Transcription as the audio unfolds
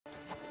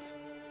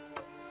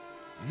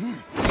Hey,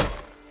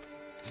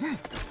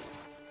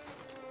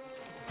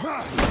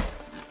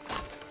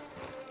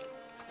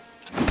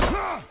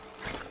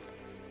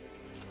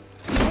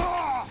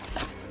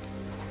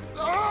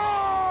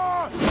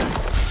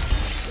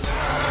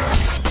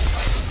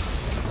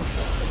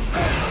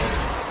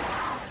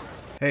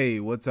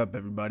 what's up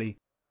everybody?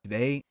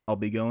 Today, I'll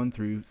be going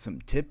through some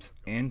tips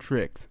and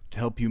tricks to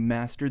help you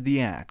master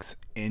the axe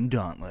in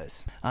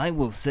Dauntless. I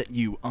will set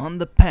you on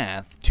the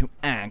path to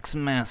axe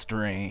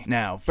mastery.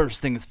 Now,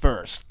 first things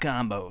first,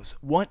 combos.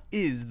 What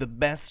is the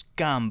best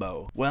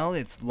combo? Well,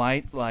 it's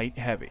light, light,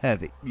 heavy.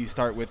 Heavy. You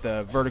start with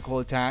a vertical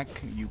attack,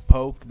 you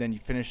poke, then you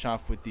finish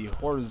off with the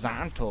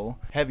horizontal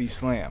heavy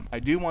slam. I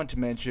do want to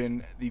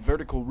mention the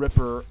vertical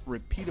ripper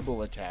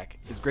repeatable attack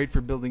is great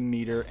for building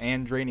meter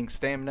and draining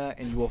stamina,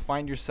 and you will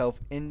find yourself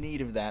in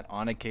need of that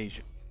on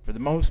occasion. For the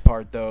most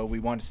part though, we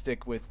want to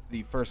stick with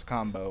the first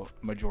combo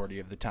majority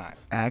of the time.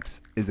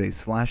 Axe is a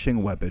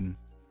slashing weapon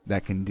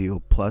that can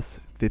deal plus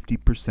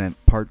 50%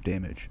 part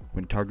damage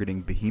when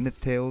targeting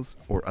behemoth tails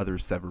or other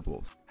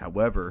severables.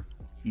 However,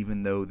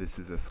 even though this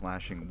is a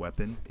slashing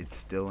weapon, it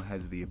still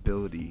has the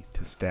ability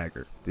to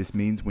stagger. This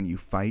means when you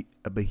fight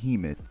a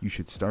behemoth, you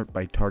should start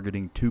by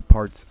targeting two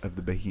parts of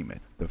the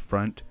behemoth, the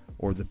front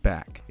or the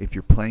back. If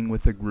you're playing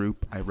with a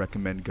group, I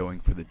recommend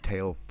going for the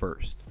tail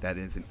first. That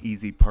is an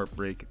easy part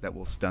break that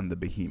will stun the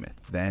behemoth.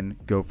 Then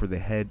go for the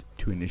head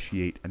to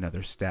initiate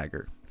another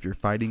stagger. If you're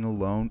fighting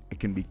alone,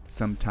 it can be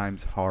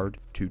sometimes hard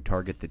to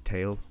target the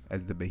tail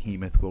as the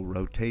behemoth will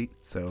rotate,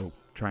 so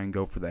try and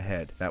go for the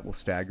head. That will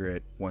stagger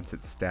it. Once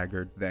it's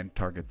staggered, then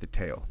target the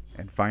tail.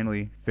 And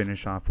finally,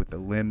 finish off with the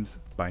limbs.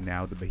 By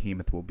now, the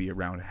behemoth will be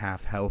around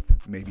half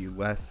health, maybe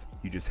less.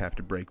 You just have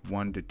to break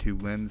 1 to 2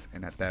 limbs,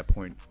 and at that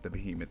point, the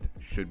behemoth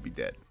should be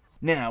dead.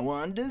 Now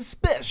on to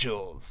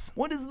specials.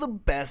 What is the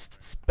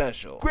best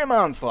special? Grim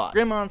Onslaught.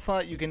 Grim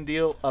Onslaught, you can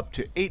deal up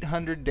to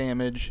 800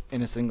 damage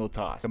in a single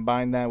toss.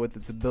 Combine that with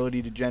its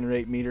ability to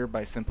generate meter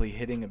by simply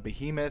hitting a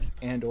behemoth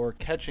and or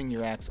catching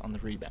your axe on the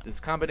rebound. This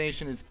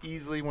combination is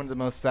easily one of the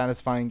most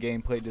satisfying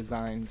gameplay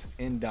designs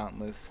in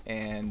Dauntless,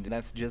 and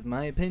that's just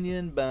my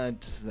opinion,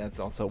 but that's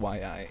also why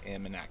I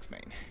am an axe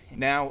main.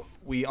 Now,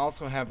 we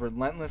also have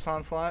Relentless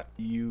Onslaught.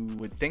 You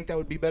would think that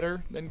would be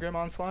better than Grim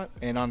Onslaught,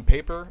 and on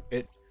paper,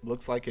 it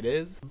looks like it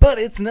is, but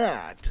it's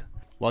not.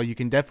 While you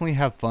can definitely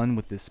have fun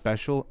with this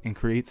special and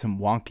create some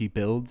wonky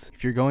builds,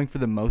 if you're going for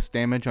the most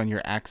damage on your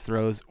axe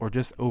throws or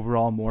just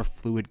overall more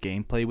fluid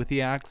gameplay with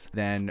the axe,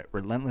 then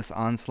Relentless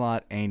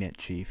Onslaught ain't it,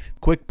 chief.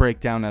 Quick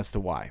breakdown as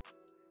to why.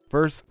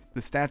 First,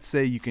 the stats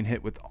say you can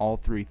hit with all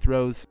 3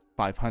 throws,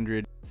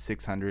 500,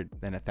 600,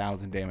 then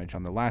 1000 damage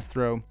on the last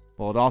throw,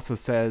 while it also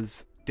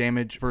says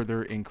damage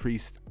further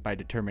increased by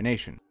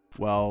determination.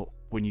 Well,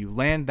 when you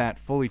land that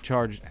fully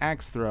charged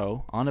axe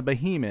throw on a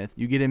behemoth,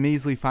 you get a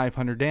measly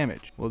 500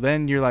 damage. Well,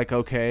 then you're like,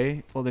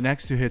 okay, well the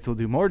next 2 hits will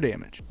do more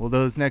damage. Well,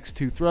 those next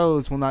 2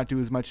 throws will not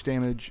do as much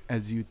damage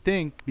as you'd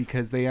think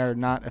because they are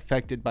not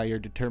affected by your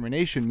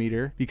determination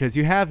meter because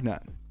you have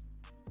none.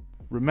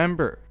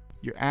 Remember,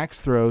 your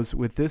axe throws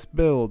with this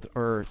build,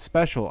 or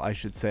special I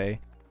should say,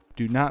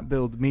 do not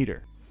build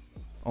meter,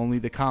 only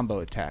the combo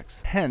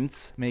attacks,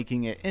 hence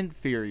making it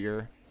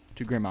inferior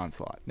to Grim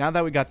Onslaught. Now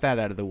that we got that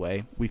out of the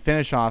way, we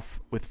finish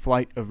off with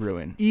Flight of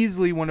Ruin.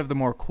 Easily one of the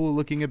more cool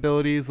looking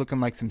abilities, looking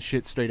like some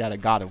shit straight out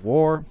of God of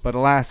War, but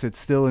alas, it's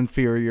still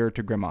inferior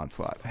to Grim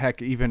Onslaught.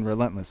 Heck, even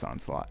Relentless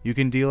Onslaught. You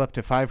can deal up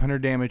to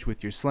 500 damage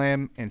with your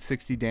slam and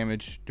 60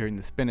 damage during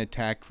the spin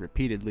attack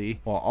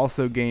repeatedly, while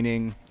also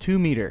gaining 2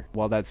 meter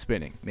while that's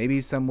spinning.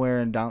 Maybe somewhere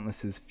in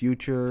Dauntless's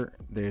future,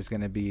 there's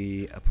gonna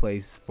be a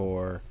place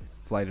for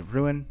Flight of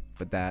Ruin,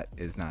 but that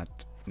is not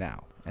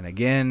now. And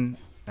again,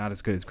 not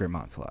as good as Grim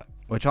Onslaught,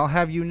 which I'll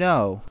have you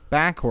know,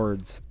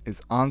 backwards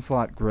is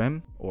Onslaught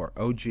Grim, or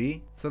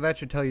OG, so that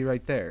should tell you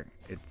right there,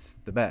 it's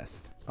the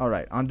best.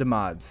 Alright, on to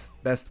mods.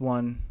 Best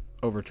one,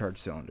 Overcharge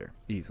Cylinder,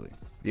 easily.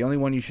 The only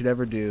one you should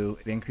ever do,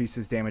 it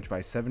increases damage by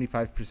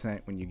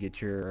 75% when you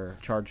get your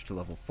charge to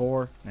level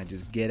 4, and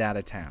just get out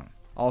of town.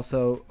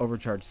 Also,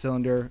 Overcharged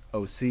Cylinder,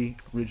 OC,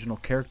 original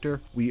character.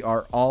 We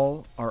are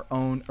all our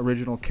own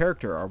original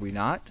character, are we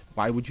not?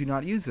 Why would you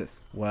not use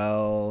this?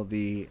 Well,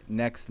 the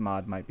next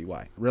mod might be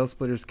why. Rail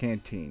Splitter's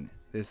Canteen.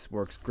 This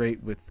works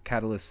great with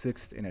Catalyst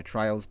 6 in a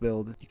Trials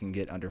build. You can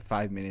get under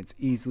 5 minutes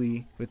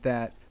easily with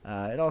that.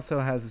 It also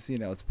has,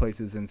 its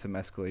places in some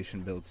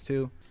escalation builds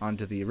too. On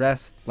to the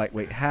rest.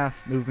 Lightweight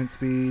half, movement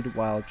speed,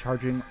 while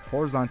charging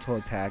horizontal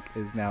attack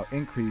is now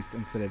increased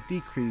instead of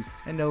decreased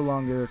and no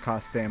longer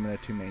costs stamina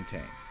to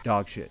maintain.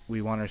 Dog shit.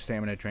 We want our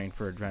stamina drained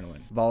for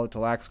adrenaline.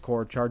 Volatile Axe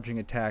Core charging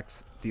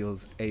attacks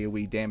deals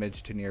AoE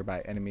damage to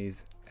nearby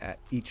enemies at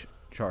each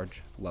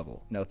charge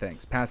level. No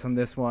thanks. Pass on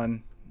this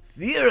one.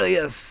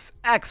 Furious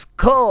Axe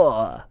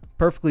Core.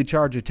 Perfectly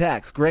charged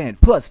attacks grant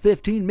plus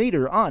 15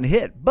 meter on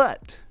hit,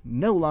 but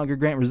no longer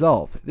grant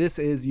resolve. This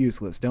is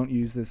useless. Don't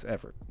use this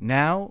ever.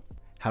 Now,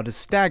 how to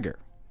stagger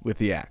with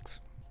the axe.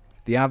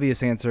 The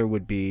obvious answer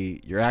would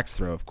be your axe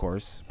throw, of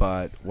course,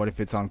 but what if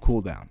it's on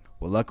cooldown?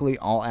 Well, luckily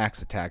all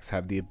axe attacks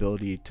have the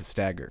ability to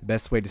stagger. The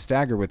best way to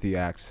stagger with the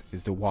axe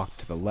is to walk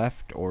to the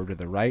left or to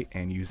the right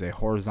and use a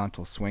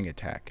horizontal swing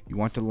attack. You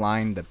want to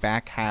line the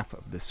back half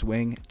of the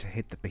swing to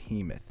hit the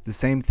behemoth. The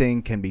same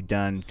thing can be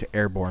done to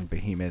airborne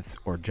behemoths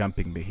or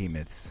jumping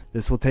behemoths.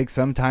 This will take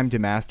some time to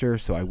master,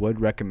 so I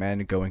would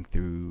recommend going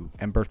through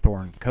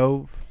Emberthorn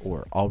Cove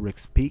or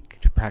Ulrich's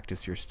Peak to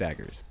practice your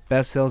staggers.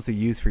 Best cells to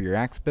use for your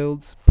axe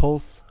builds: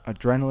 Pulse,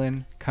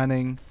 Adrenaline,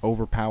 Cunning,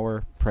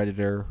 Overpower,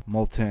 Predator,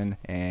 Molten,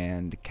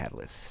 and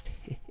Catalyst.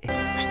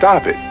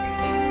 Stop it.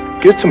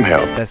 Get some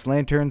help. Best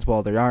lanterns,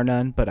 well, there are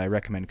none, but I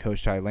recommend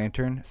Koshai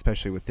Lantern,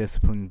 especially with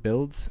disciplined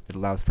builds. It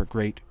allows for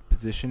great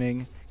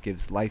positioning,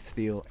 gives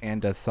lifesteal,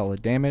 and does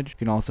solid damage. You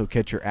can also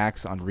catch your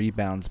axe on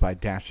rebounds by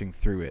dashing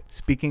through it.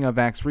 Speaking of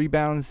axe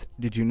rebounds,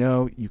 did you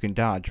know you can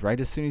dodge right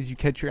as soon as you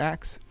catch your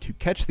axe to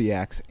catch the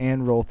axe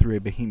and roll through a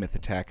behemoth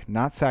attack,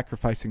 not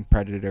sacrificing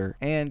Predator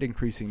and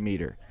increasing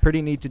meter?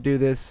 Pretty neat to do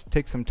this.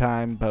 Takes some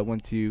time, but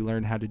once you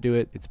learn how to do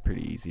it, it's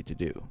pretty easy to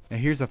do. Now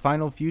here's a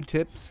final few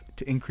tips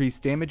to increase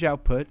damage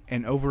output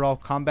and overall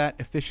combat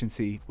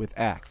efficiency with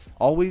axe.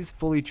 Always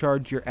fully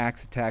charge your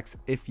axe attacks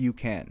if you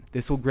can.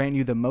 This will grant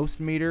you the most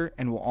meter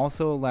and will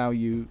also allow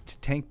you to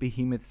tank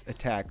Behemoth's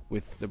attack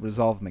with the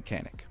resolve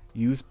mechanic.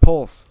 Use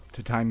Pulse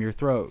to time your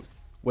throws.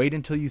 Wait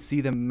until you see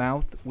the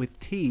mouth with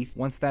teeth.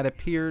 Once that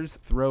appears,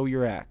 throw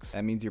your axe.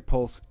 That means your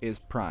pulse is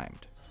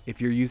primed.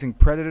 If you're using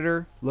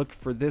Predator, look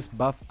for this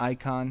buff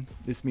icon.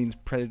 This means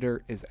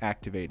Predator is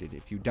activated.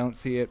 If you don't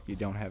see it, you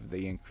don't have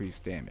the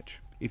increased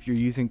damage. If you're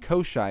using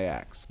Koshai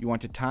Axe, you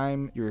want to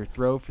time your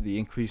throw for the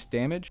increased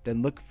damage,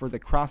 then look for the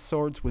cross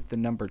swords with the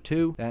number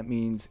 2. That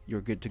means you're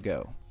good to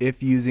go.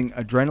 If using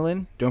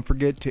Adrenaline, don't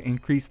forget to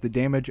increase the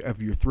damage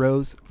of your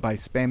throws by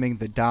spamming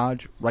the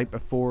dodge right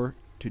before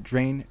to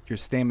drain your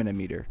stamina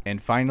meter.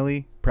 And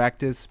finally,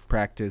 practice,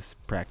 practice,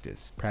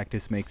 practice.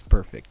 Practice makes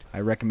perfect.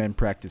 I recommend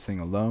practicing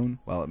alone.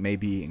 While it may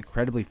be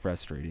incredibly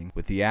frustrating,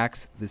 with the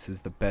axe, this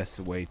is the best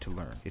way to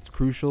learn. It's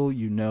crucial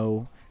you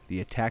know the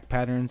attack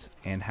patterns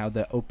and how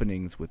the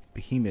openings with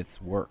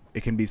behemoths work.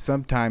 It can be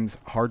sometimes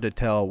hard to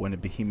tell when a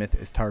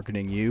behemoth is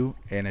targeting you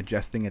and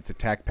adjusting its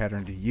attack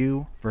pattern to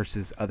you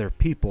versus other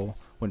people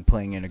when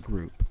playing in a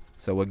group.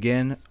 So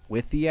again,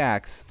 with the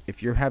axe,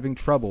 if you're having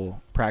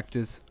trouble,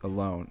 practice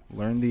alone.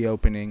 Learn the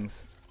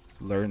openings,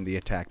 learn the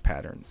attack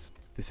patterns.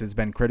 This has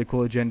been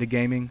Critical Agenda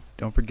Gaming.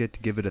 Don't forget to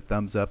give it a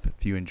thumbs up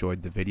if you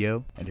enjoyed the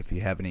video, and if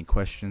you have any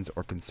questions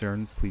or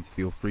concerns, please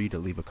feel free to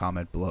leave a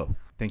comment below.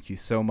 Thank you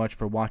so much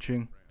for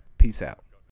watching. Peace out.